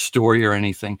course of the story or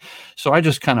anything. So I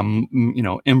just kind of,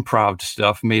 improv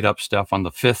stuff, made up stuff on the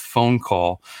 5th phone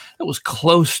call. It was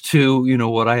close to,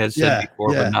 what I had said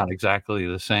before, but not exactly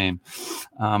the same.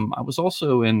 I was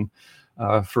also in,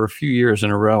 for a few years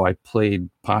in a row, I played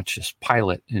Pontius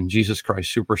Pilate in Jesus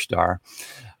Christ Superstar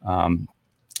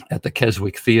at the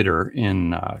Keswick Theater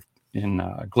in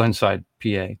Glenside,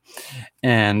 PA.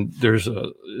 And there's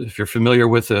if you're familiar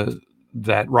with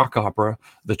that rock opera,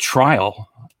 The Trial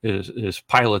is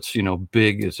Pilate's,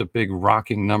 it's a big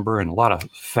rocking number and a lot of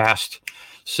fast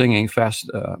singing,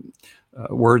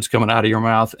 words coming out of your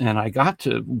mouth. And I got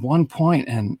to one point,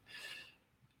 and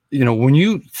when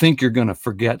you think you're going to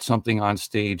forget something on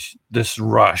stage, this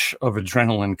rush of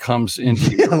adrenaline comes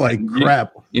into you. Like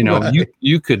crap.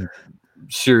 You could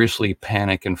seriously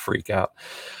panic and freak out.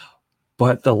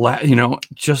 But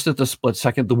just at the split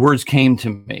second, the words came to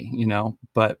me,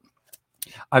 but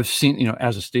I've seen,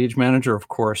 as a stage manager, of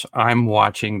course, I'm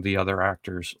watching the other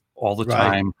actors all the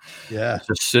time. Yeah.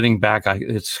 Just sitting back.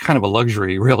 It's kind of a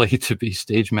luxury, really, to be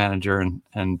stage manager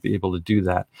and be able to do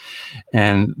that.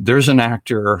 And there's an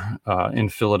actor in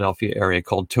Philadelphia area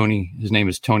called Tony. His name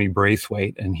is Tony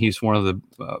Braithwaite, and he's one of the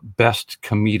best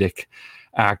comedic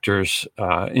actors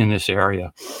in this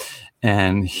area.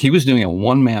 And he was doing a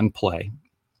one-man play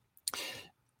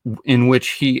in which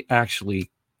he actually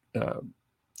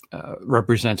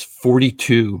represents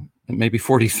 42, maybe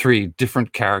 43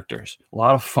 different characters, a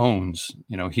lot of phones.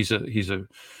 He's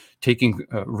taking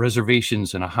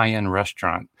reservations in a high-end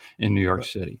restaurant in New York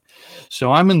City.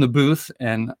 So I'm in the booth,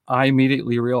 and I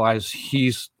immediately realize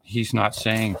he's not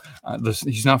saying this.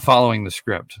 He's not following the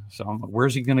script. So I'm like,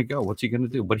 where's he going to go? What's he going to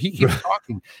do? But he keeps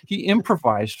talking. He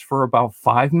improvised for about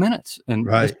 5 minutes. And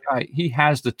this guy, he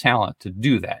has the talent to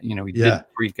do that. He didn't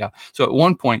freak out. So at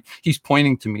one point, he's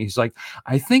pointing to me. He's like,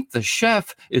 I think the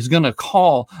chef is going to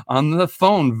call on the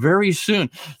phone very soon.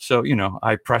 So,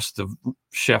 I pressed the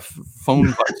chef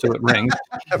phone button so it rings.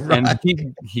 And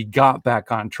he got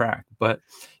back on track. But,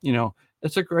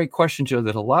 It's a great question, Joe,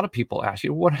 that a lot of people ask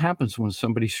you. What happens when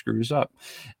somebody screws up?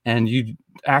 And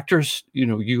actors,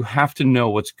 you have to know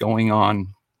what's going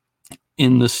on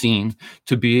in the scene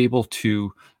to be able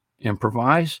to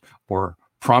improvise or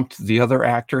prompt the other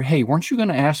actor. Hey, weren't you going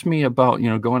to ask me about,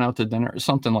 going out to dinner or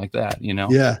something like that,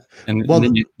 Yeah. And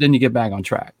then you get back on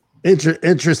track.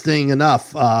 Interesting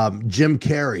enough, Jim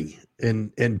Carrey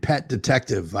in Pet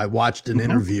Detective, I watched an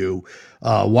interview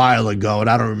a while ago, and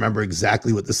I don't remember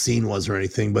exactly what the scene was or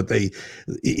anything, but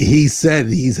he said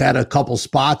he's had a couple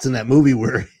spots in that movie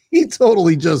where he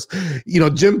totally just,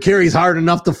 Jim Carrey's hard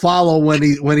enough to follow when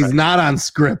he's not on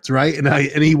script, right?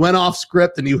 And he went off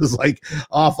script, and he was like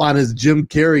off on his Jim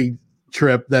Carrey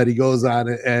trip that he goes on,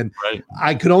 and right.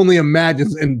 I could only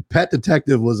imagine. And Pet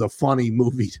Detective was a funny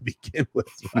movie to begin with.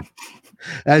 Right?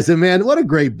 I said, man, what a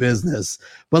great business.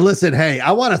 But listen, hey,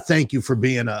 I want to thank you for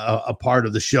being a part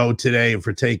of the show today and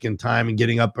for taking time and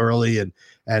getting up early and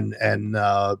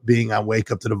being on Wake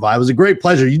Up to the Vibe. It was a great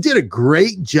pleasure. You did a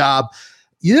great job.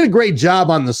 You did a great job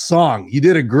on the song. You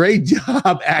did a great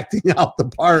job acting out the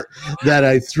part that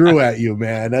I threw at you,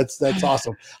 man. That's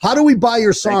awesome. How do we buy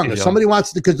your song? If somebody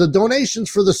wants to, because the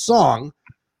donations for the song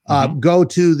go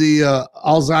to the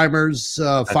Alzheimer's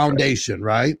Foundation,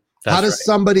 right? How does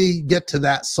somebody get to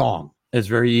that song? It's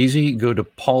very easy. Go to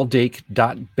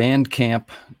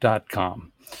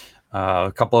pauldake.bandcamp.com.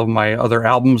 A couple of my other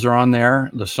albums are on there.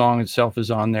 The song itself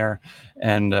is on there.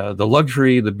 And the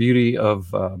luxury, the beauty of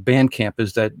Bandcamp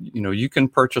is that, you can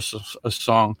purchase a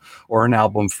song or an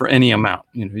album for any amount.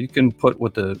 You can put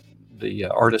what the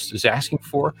artist is asking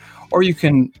for, or you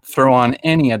can throw on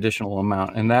any additional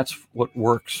amount. And that's what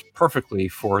works perfectly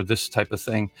for this type of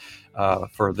thing,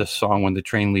 for this song, When the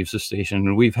Train Leaves the Station.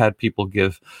 And we've had people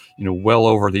give, well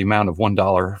over the amount of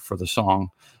 $1 for the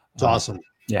song. It's awesome.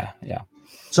 Yeah.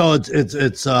 So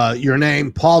it's your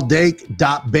name,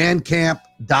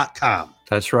 pauldake.bandcamp.com.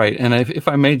 That's right. And if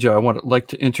I may, Joe, I would like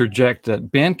to interject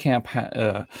that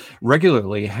Bandcamp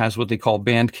regularly has what they call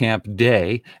Bandcamp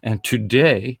Day. And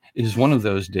today is one of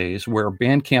those days where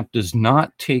Bandcamp does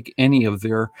not take any of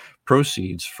their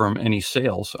proceeds from any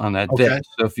sales on that day.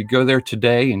 So if you go there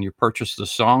today and you purchase the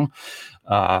song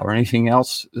or anything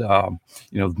else,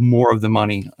 more of the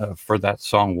money for that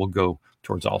song will go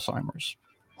towards Alzheimer's.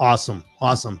 Awesome.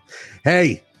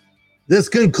 Hey, this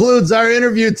concludes our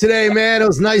interview today, man. It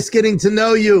was nice getting to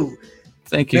know you.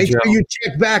 Thank you, Make Joe. sure you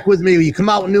check back with me. You come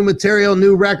out with new material,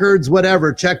 new records,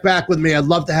 whatever. Check back with me. I'd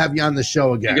love to have you on the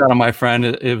show again. You got it, my friend.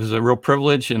 It was a real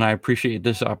privilege, and I appreciate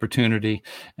this opportunity.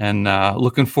 And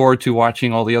looking forward to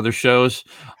watching all the other shows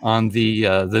on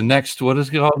the next, what is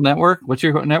it called, network? What's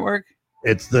your network?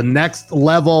 It's the Next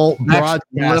Level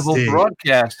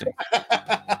Broadcasting.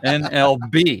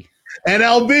 NLB.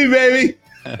 NLB, baby.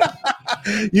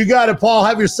 You got it, Paul.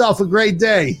 Have yourself a great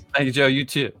day. Thank you, Joe. You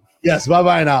too. Yes,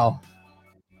 bye-bye now.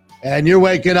 And you're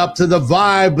waking up to the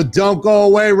vibe, but don't go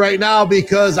away right now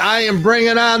because I am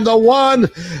bringing on the one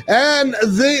and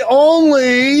the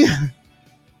only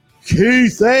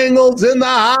Keith Engel's in the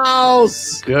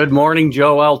house. Good morning,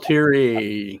 Joe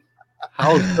Altieri.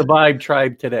 How's the Vibe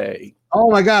Tribe today? Oh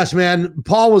my gosh, man.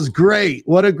 Paul was great.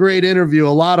 What a great interview. A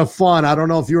lot of fun. I don't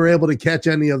know if you were able to catch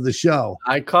any of the show.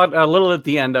 I caught a little at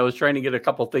the end. I was trying to get a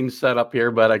couple things set up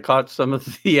here, but I caught some of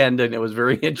the end, and it was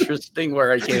very interesting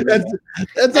where I came in.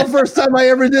 That's the first time I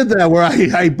ever did that, where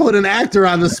I put an actor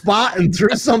on the spot and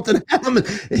threw something at him.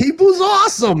 He was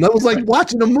awesome. That was like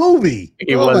watching a movie.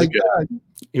 He was good. God.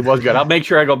 He was good. I'll make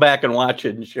sure I go back and watch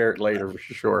it and share it later for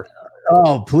sure.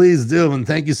 Oh, please do. And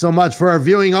thank you so much for our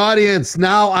viewing audience.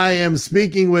 Now I am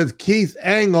speaking with Keith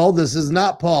Engel. This is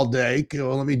not Paul Dake.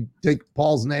 Well, let me take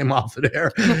Paul's name off of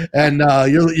there. And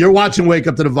you're watching Wake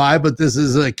Up to the Vibe, but this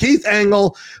is Keith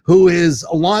Engel, who is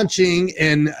launching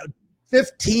in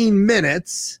 15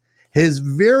 minutes his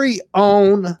very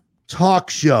own talk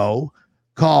show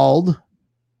called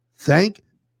Thank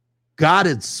God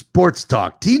It's Sports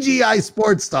Talk, TGI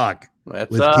Sports Talk.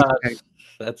 That's us.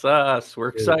 That's us. We're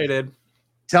excited.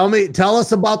 Tell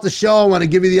us about the show. I want to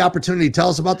give you the opportunity. Tell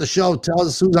us about the show. Tell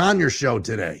us who's on your show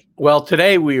today. Well,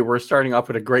 today we were starting off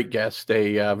with a great guest,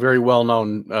 a very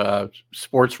well-known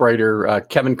sports writer,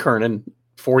 Kevin Kernan,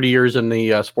 40 years in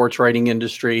the sports writing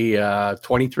industry,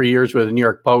 23 years with the New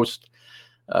York Post,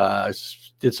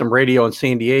 did some radio in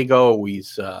San Diego.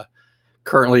 He's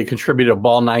currently a contributor to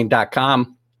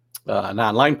ball9.com, an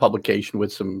online publication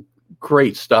with some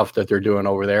great stuff that they're doing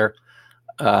over there.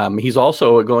 He's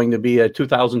also going to be a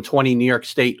 2020 New York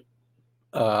State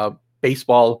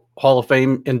Baseball Hall of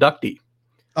Fame inductee.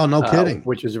 Oh, no kidding.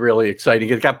 Which is really exciting.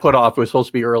 It got put off. It was supposed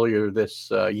to be earlier this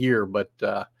year, but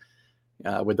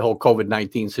with the whole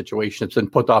COVID-19 situation. It's been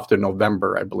put off to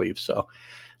November, I believe. So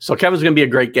Kevin's going to be a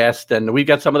great guest, and we've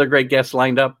got some other great guests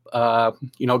lined up,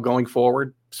 going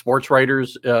forward. Sports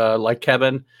writers like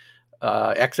Kevin,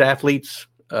 ex-athletes,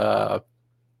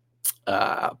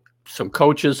 some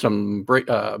coaches, some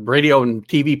radio and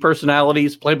TV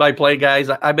personalities, play-by-play guys.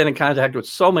 I've been in contact with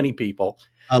so many people.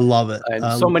 I love it. And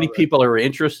so many people are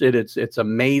interested. It's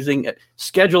amazing.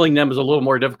 Scheduling them is a little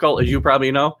more difficult, as you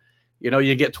probably know.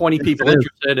 You get 20 people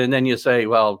interested, and then you say,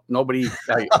 well,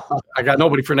 I got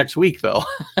nobody for next week, though.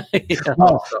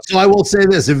 So I will say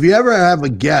this. If you ever have a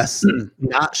guest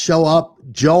not show up,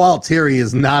 Joe Altieri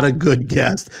is not a good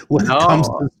guest when it comes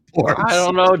to sports. I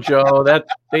don't know, Joe. That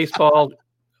baseball...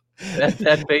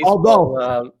 That baseball.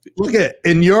 Although, look at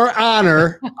in your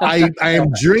honor, I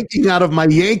am drinking out of my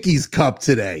Yankees cup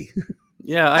today.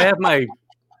 Yeah, I have my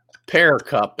pear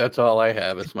cup. That's all I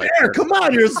have. It's my pear. Come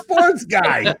on, you're a sports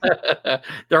guy.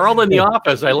 They're all in the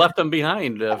office. I left them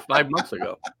behind 5 months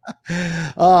ago.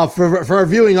 For our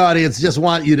viewing audience, just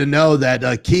want you to know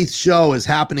that Keith's show is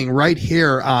happening right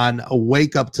here on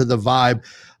Wake Up to the Vibe.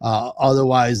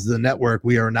 Otherwise, the network,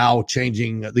 we are now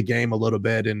changing the game a little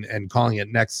bit and calling it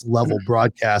Next Level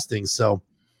Broadcasting. So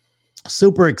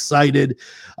super excited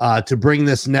to bring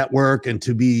this network and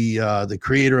to be the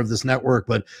creator of this network.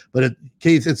 But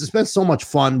Keith, it's been so much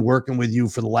fun working with you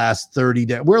for the last 30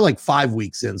 days. We're like 5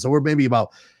 weeks in, so we're maybe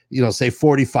about, say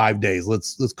 45 days.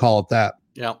 Let's call it that.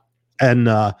 Yeah. And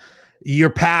your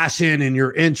passion and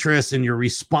your interest and your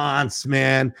response,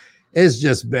 man, has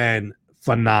just been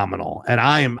phenomenal. And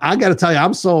I got to tell you,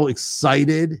 I'm so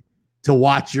excited to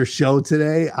watch your show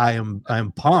today. I'm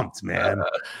pumped, man.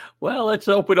 Well, let's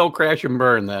hope we don't crash and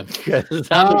burn then. You're gonna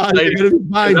be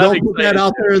fine. Don't put that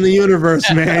out there in the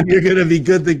universe, man. You're gonna be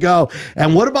good to go.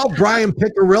 And what about Brian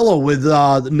Piccirillo with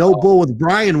No Bull with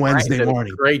Brian Wednesday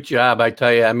morning? Great job, I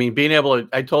tell you. I mean, being able to,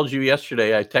 I told you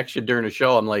yesterday, I texted you during the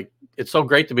show. I'm like, it's so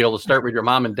great to be able to start with your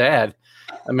mom and dad.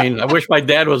 I mean, I wish my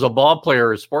dad was a ball player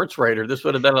or a sports writer. This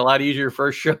would have been a lot easier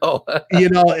first show.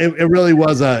 It really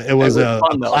was a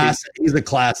class. He's a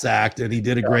class act, and he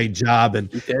did a great job.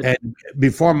 And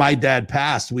before my dad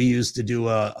passed, we used to do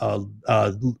a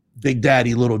Big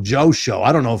Daddy Little Joe show.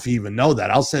 I don't know if you even know that.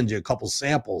 I'll send you a couple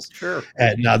samples. Sure.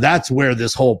 And now that's where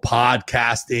this whole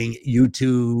podcasting,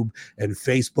 YouTube, and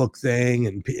Facebook thing,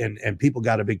 and people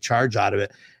got a big charge out of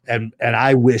it. And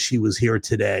I wish he was here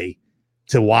today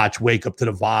to watch Wake Up to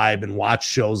the Vibe and watch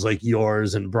shows like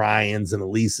yours and Brian's and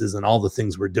Elise's and all the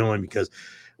things we're doing, because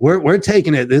we're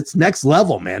taking it. It's next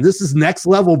level, man. This is next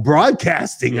level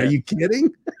broadcasting. Are you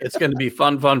kidding? It's going to be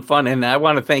fun. And I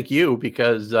want to thank you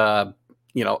because,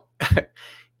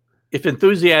 if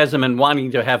enthusiasm and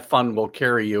wanting to have fun will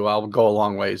carry you, I'll go a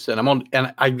long ways. And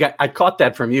I caught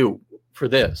that from you for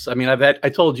this. I mean, I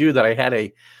told you that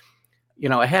I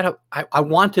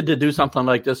wanted to do something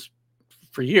like this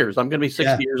for years. I'm going to be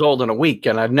 60 years old in a week,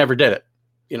 and I've never did it.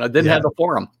 Didn't have the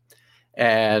forum.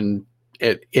 And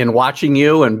in watching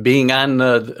you and being on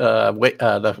the Wake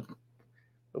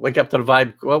Up to the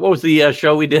Vibe, what was the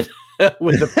show we did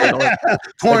with the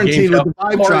Quarantine with the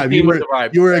Vibe Tribe?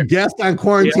 You were a guest on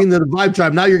Quarantine with the Vibe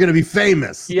Tribe. Now you're going to be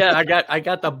famous. Yeah, I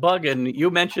got the bug, and you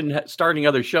mentioned starting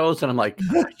other shows, and I'm like,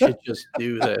 I should just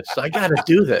do this. I got to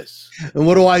do this. And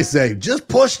what do I say? Just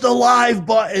push the live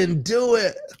button, do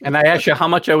it. And I asked you how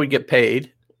much I would get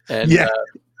paid, and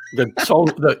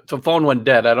the phone went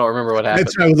dead. I don't remember what happened.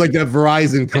 That's right. It was like that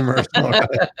Verizon commercial.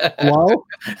 Hello?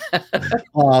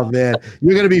 Oh, man.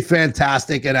 You're going to be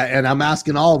fantastic. And I'm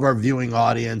asking all of our viewing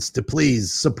audience to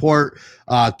please support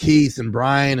Keith and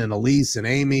Brian and Elise and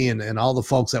Amy and all the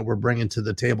folks that we're bringing to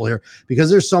the table here, because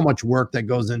there's so much work that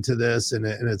goes into this, and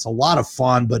it's a lot of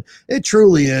fun, but it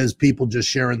truly is people just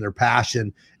sharing their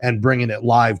passion and bringing it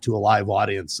live to a live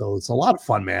audience. So it's a lot of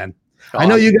fun, man. I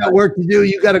know you got work to do.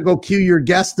 You got to go queue your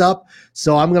guest up.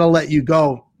 So I'm going to let you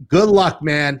go. Good luck,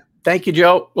 man. Thank you,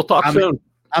 Joe. We'll talk soon.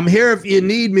 I'm here if you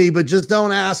need me, but just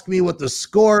don't ask me what the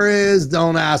score is.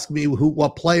 Don't ask me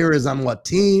what player is on what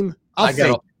team. I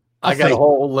got a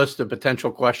whole list of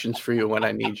potential questions for you when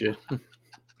I need you.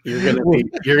 You're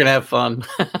gonna have fun.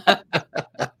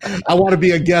 I want to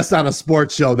be a guest on a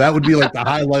sports show. That would be like the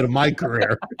highlight of my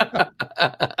career.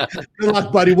 Good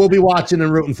luck, buddy. We'll be watching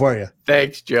and rooting for you.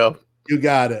 Thanks, Joe. You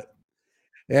got it.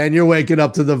 And you're waking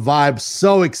up to the vibe.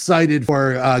 So excited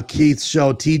for Keith's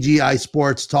show, TGI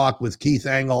Sports Talk with Keith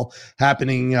Engel,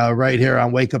 happening right here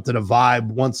on Wake Up to the Vibe.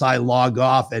 Once I log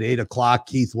off at 8 o'clock,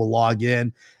 Keith will log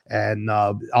in. And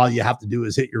all you have to do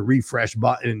is hit your refresh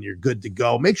button and you're good to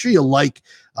go. Make sure you like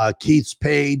Keith's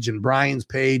page and Brian's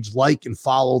page. Like and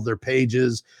follow their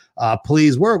pages.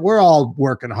 please, we're all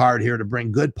working hard here to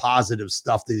bring good, positive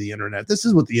stuff to the internet. This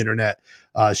is what the internet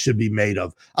should be made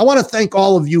of. I want to thank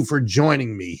all of you for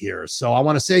joining me here. So I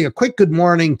want to say a quick good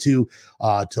morning to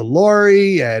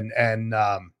Lori and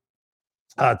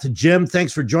to Jim.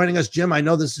 Thanks for joining us, Jim. I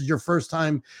know this is your first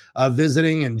time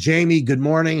visiting. And Jamie, good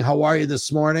morning. How are you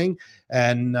this morning?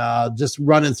 And just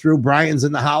running through, Brian's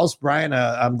in the house. Brian,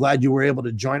 I'm glad you were able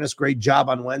to join us. Great job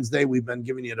on Wednesday. We've been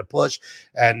giving you the push.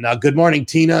 And good morning,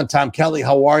 Tina and Tom Kelly.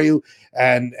 How are you?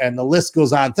 And the list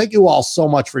goes on. Thank you all so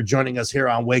much for joining us here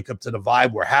on Wake Up to the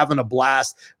Vibe. We're having a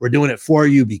blast. We're doing it for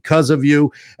you, because of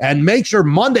you. And make sure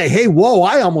Monday, hey, whoa,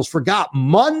 I almost forgot.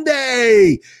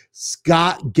 Monday,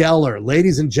 Scott Geller.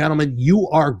 Ladies and gentlemen, you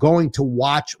are going to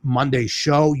watch Monday's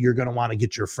show. You're going to want to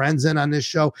get your friends in on this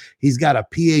show. He's got a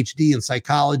PhD in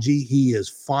psychology. He is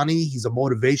funny. He's a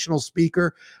motivational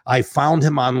speaker. I found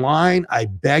him online. I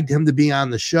begged him to be on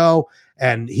the show,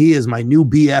 and he is my new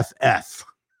BFF.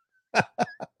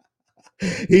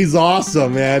 He's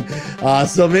awesome, man.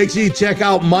 So make sure you check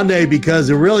out Monday, because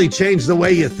it really changed the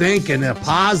way you think in a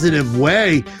positive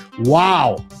way.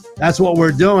 Wow. That's what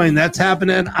we're doing. That's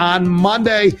happening on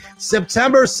Monday,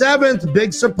 September 7th.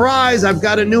 Big surprise. I've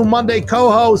got a new Monday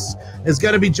co-host. Is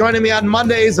going to be joining me on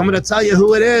Mondays. I'm going to tell you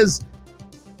who it is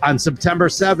on September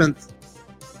 7th.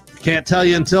 Can't tell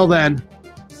you until then,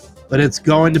 but it's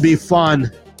going to be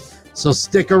fun. So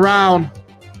stick around.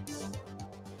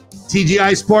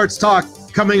 TGI Sports Talk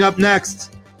coming up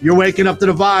next. You're waking up to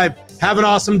the vibe. Have an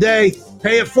awesome day.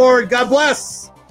 Pay it forward. God bless.